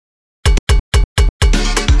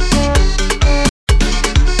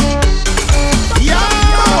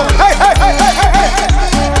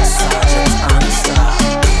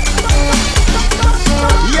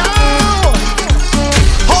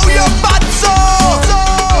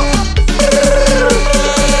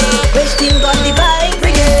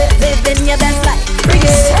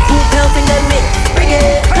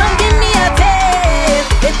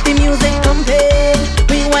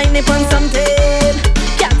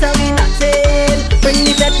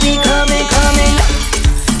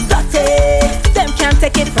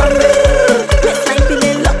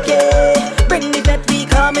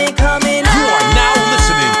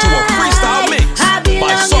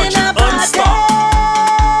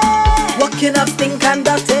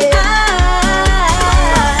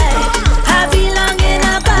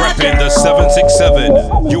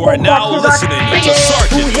97. You are now listening to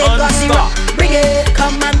Sergeant Unstopped. Bring it,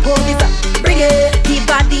 come and pull me up. Bring it, deep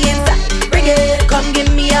body inside. Bring it, come give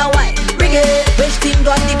me a wine. Bring it, which team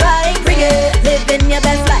got the vibe? Bring it, living your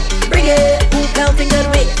best life. Bring it, who pelting good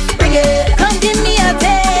way? Bring it, come give me a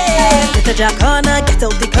taste. Get a jack corner, get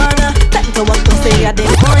out the corner. Time to walk to say I did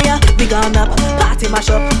for ya. We gone up, party mash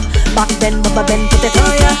up. Back bend, bubba bend, put it on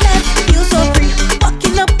ya. Feel so free,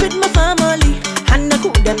 walking up with my family. And I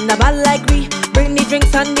cook them na bad like me. Bring the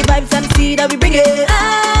drinks and the vibes and see that we bring it. I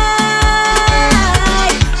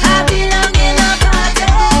belong in a party.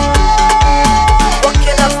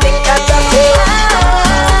 Walking up, think I got it.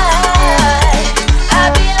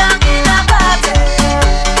 I belong in a party.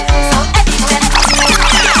 So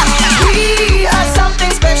we are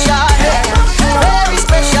something special, hey. Very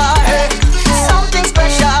special, hey. Something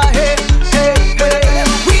special, hey. Hey, hey.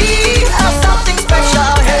 We are something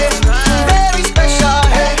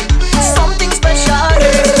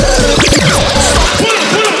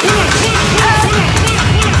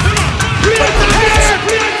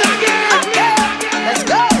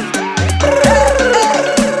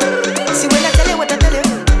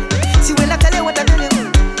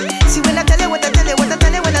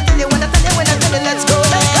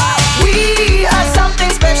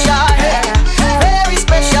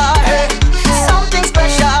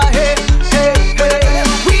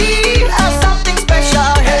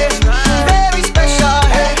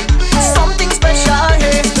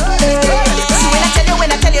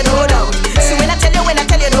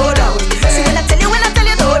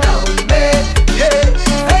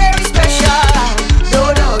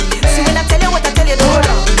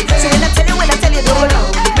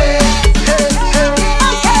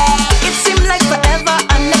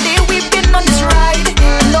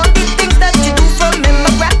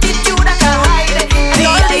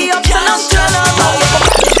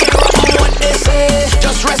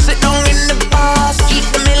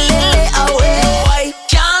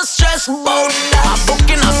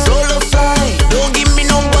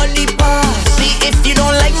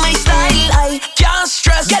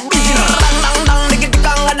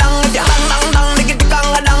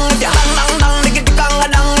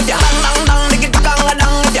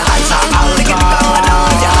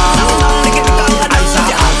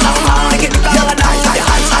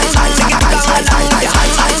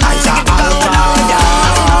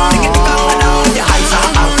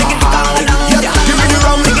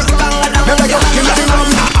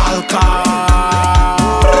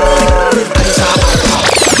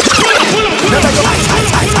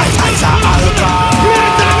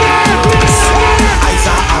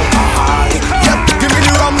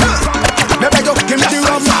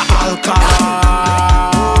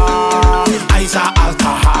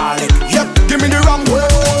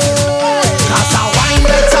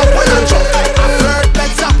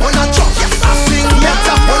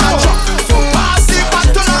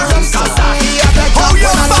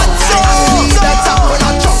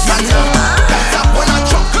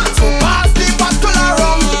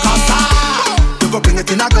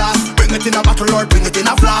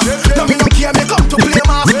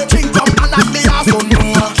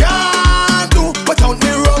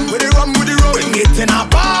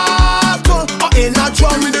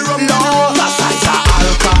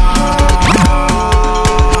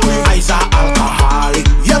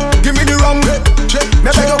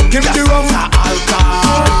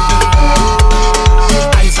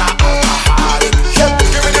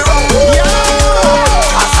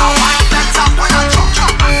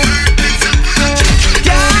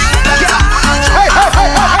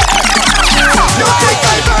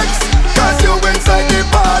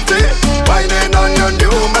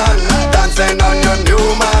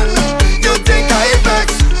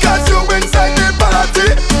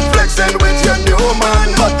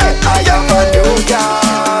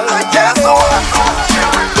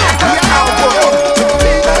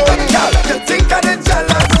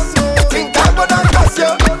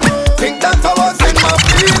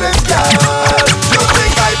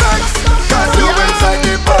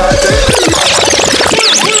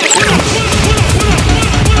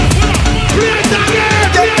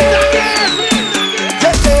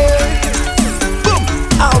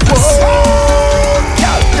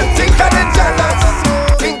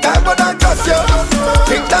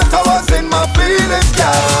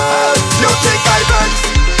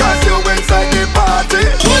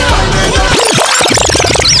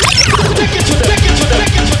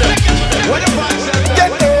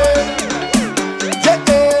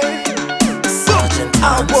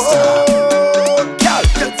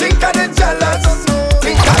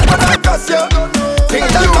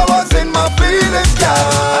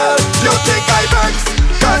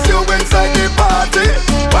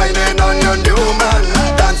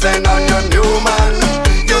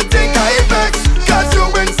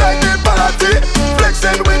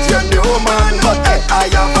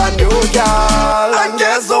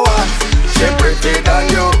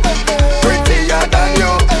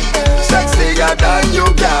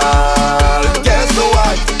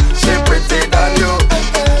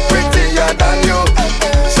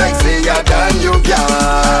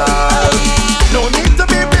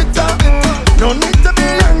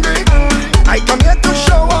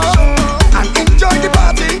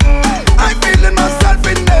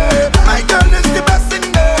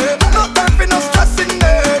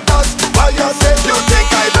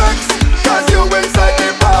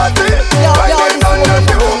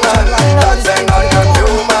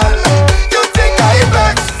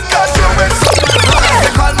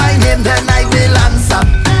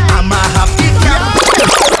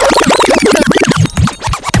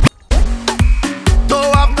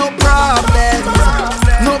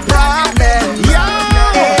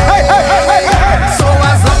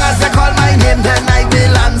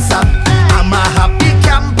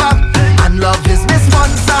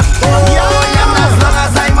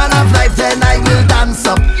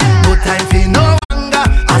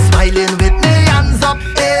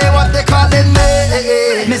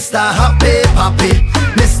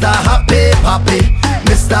Papi,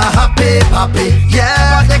 Mr. Happy Papi.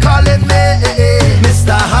 Yeah, they calling me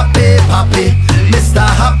Mr. Happy Papi, Mr.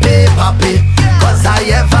 Happy Papi. Cause I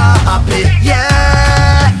ever happy.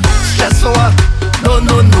 Yeah, stress for what? No,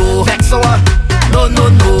 no, no. Vex for what? No, no,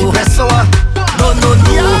 no. Depress for what? No, no,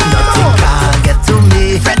 no. Nothing can get to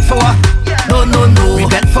me. Fret for what? No, no, no.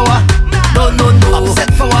 Regret for what? No, no, no.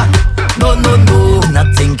 Upset for what? No, no, no.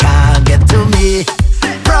 Nothing can get to me.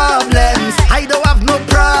 Problems, I don't have no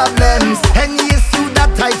problems. Any issue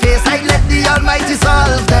that I face, I let the Almighty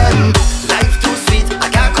solve them. Life too sweet, I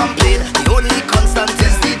can't complain. The only constant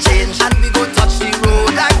is the change, and we go touch the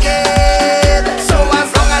road again. So as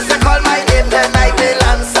long as you call my name, then I will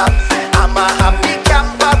answer. I'm a happy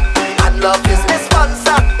camper, and love is my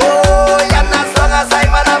sponsor. Oh, and as long as I'm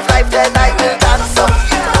man of life, then I will dance up.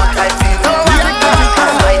 What I feel, no one can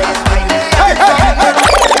find it.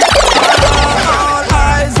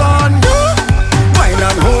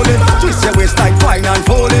 Like wine and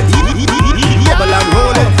fold it, bubble and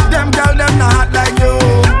roll it. Them girl them not hot like you.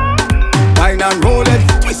 Wine and roll it,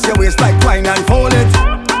 twist your waist like wine and fold it,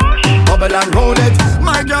 bubble and roll it.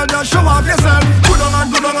 My girl, just show off yourself. Good on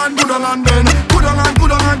and good on and good on and bend. Good on and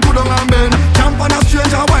good on and good on and bend. Jump on a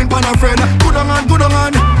stranger, wine on a friend. Good on and good on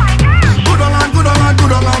and good on and good on and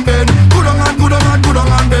good on and bend. Good on and good on and good on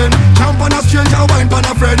and bend. Jump on a stranger, wine on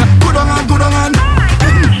a friend. Good on and good on and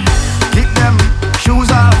kick them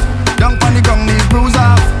shoes off. Down on the ground, knees bruise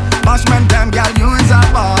off. Bashment them, girl, you is a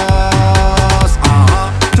boss.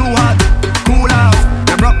 Too hot, cool off.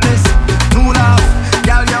 You broke this, too laugh.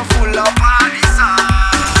 Girl, you're full of party sauce.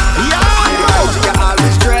 Yeah, you're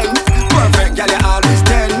always strength. Perfect, girl, you're always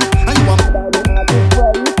 10. And you want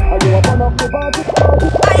and you want one of the party.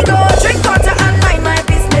 I go drink water and mind my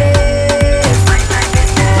business. Mind my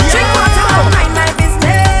business. Drink water and mind my business.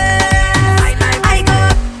 I go.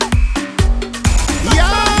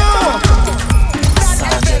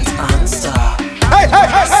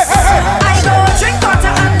 I go drink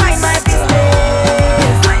water and mind my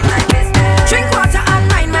business. Mind my business. Drink water and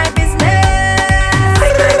mind my business. I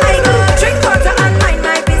go drink water and mind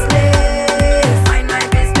my business. Mind my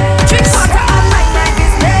business. Drink water and mind my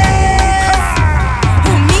business.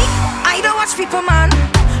 Who me? I don't watch people, man.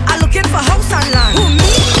 I'm looking for house and land. Who me?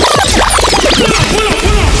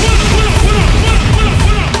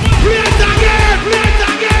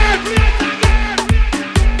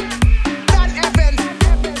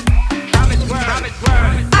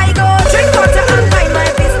 I go drink water and mind my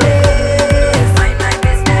business. Mind my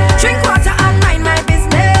business. Drink water and mind my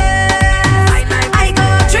business. I go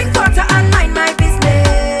drink water and mind my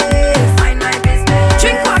business. Mind my business.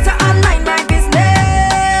 Drink water and mind my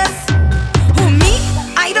business. Who me?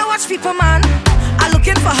 I don't watch people, man. I'm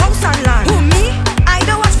looking for house and land. Who me? I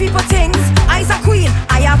don't watch people things. I's a queen.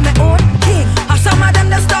 I have my own king. Or some of them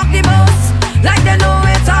that stalk the most, like they know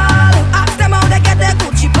it all. Ask them how they get their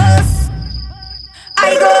Gucci purse.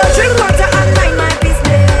 I go drink water and mind my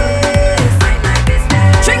business. Mind my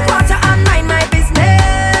business. Drink water and mind my business.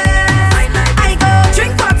 I go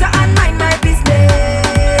drink water and mind my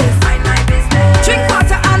business. Mind my business. Drink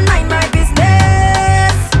water and mind my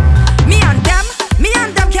business. Me and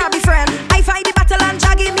them can't be friends. I fight the battle and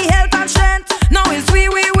Jah give me health and strength. Now it's we.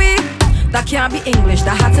 That can't be English,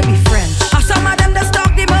 that had to be French. Or some of them that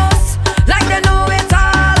stalk the most, like they know it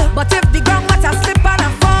all. But if the ground water slip and I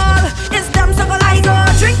fall, it's them so I go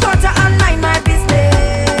drink water and mind my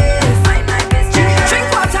business. Mind my business. Drink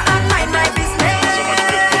water and mind my business.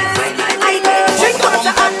 I go drink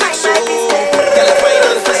water and mind my business. Girl, if wine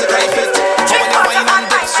and physical fit, Drink I wanna water wine and and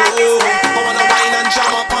dip mind so. my business. I wanna wine and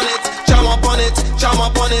jam up on it, jam up on it, jam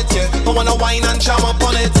up on it, yeah. I wanna wine and jam up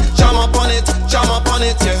on it, jam up on it, jam up on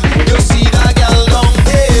it, yeah. You see that girl long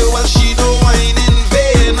day, well she don't whine in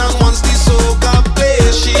vain. And once the soca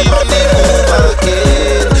plays, she on the move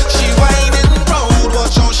again. She whining proud,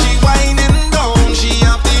 watch how she whining down. She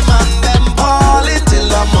have the man them balling till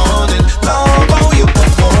the morning. Love how you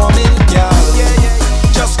performing, girl.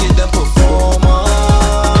 Just give them performance,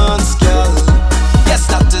 girl. Yes,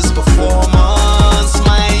 that is performance,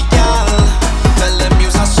 my girl. Tell them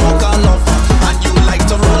you's a soca lover and you like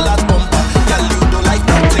to roll that bumper. Girl, you don't like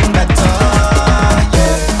nothing better,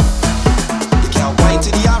 yeah. You can't whine to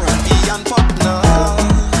the R&B and pop, nah.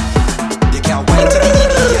 You can't whine to the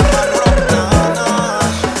EDM and rock, nah.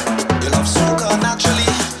 You love soca naturally,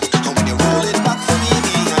 and when you roll it back for me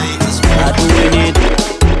behind this wall. I doing it,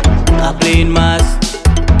 I playing mass,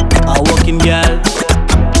 I working girl,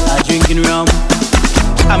 I drinking rum.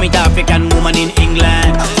 I meet African woman in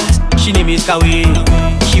England. She name is Kawi.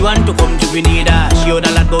 She want to come to Grenada. She heard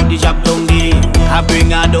a lot about the job down there. I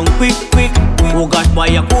bring her down quick. Oh gosh boy,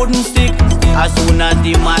 I couldn't stick. As soon as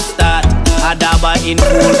the mass start, A dabba in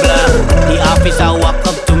full black. The officer walk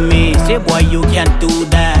up to me, say boy you can't do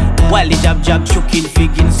that. While the jab choking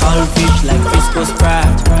figgin' saltfish like Frisco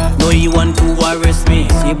Scratch. No you want to arrest me,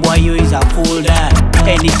 say boy you is a fool that.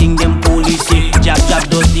 Anything them police say, jab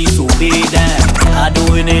does disobey that. I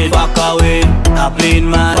doing it, fuck away. I playing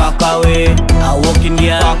man, fuck away. I walking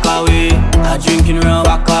girl, fuck away. I drinking rum,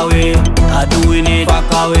 fuck away. I doing it, fuck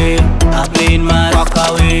away. I playing man, fuck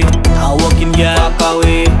away. I walking girl, fuck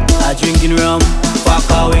away. I drinking rum, fuck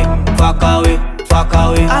away, fuck away, fuck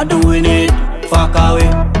away. I doing it, fuck away,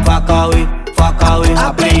 fuck away, fuck away.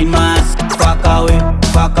 I playing mask, fuck away,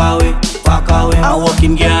 fuck away, fuck away. I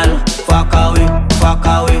walking girl, fuck away, fuck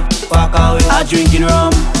away, fuck away. I drinking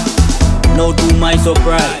rum. Now to my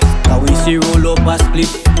surprise, can we see roll up a split?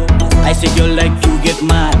 I say girl like you get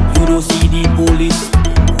mad, you don't see the police.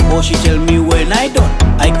 But she tell me when I done,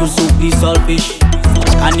 I could soup the saltfish.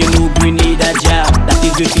 And you know we need a job, that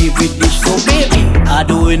is your favorite dish. So baby, I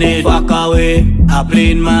doing it, fuck away. I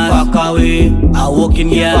playing man, fuck away. I walking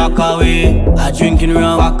girl, fuck away. I drinking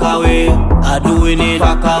rum, fuck away. I doing it,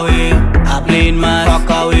 fuck away. I playing man, fuck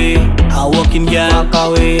away. I walking girl, fuck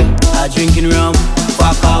away. I drinking rum,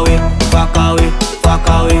 fuck away, fuck away, fuck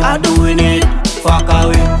away. I doing it, fuck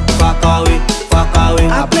away, fuck away, fuck away.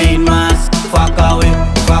 I playing mask, fuck away,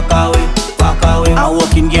 fuck away, fuck away. I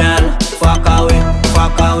walking girl, fuck away,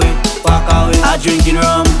 fuck away, fuck away. I drinking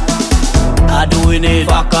rum, I doing it,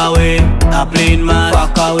 fuck away. I playing man,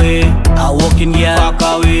 fuck away. I walking girl, fuck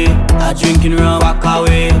away. I drinking rum, fuck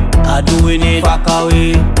away. I doing it, fuck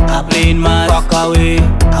away. I playing man, fuck away.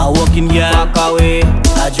 I walking girl, fuck away.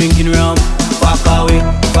 I drinking rum, fuck away.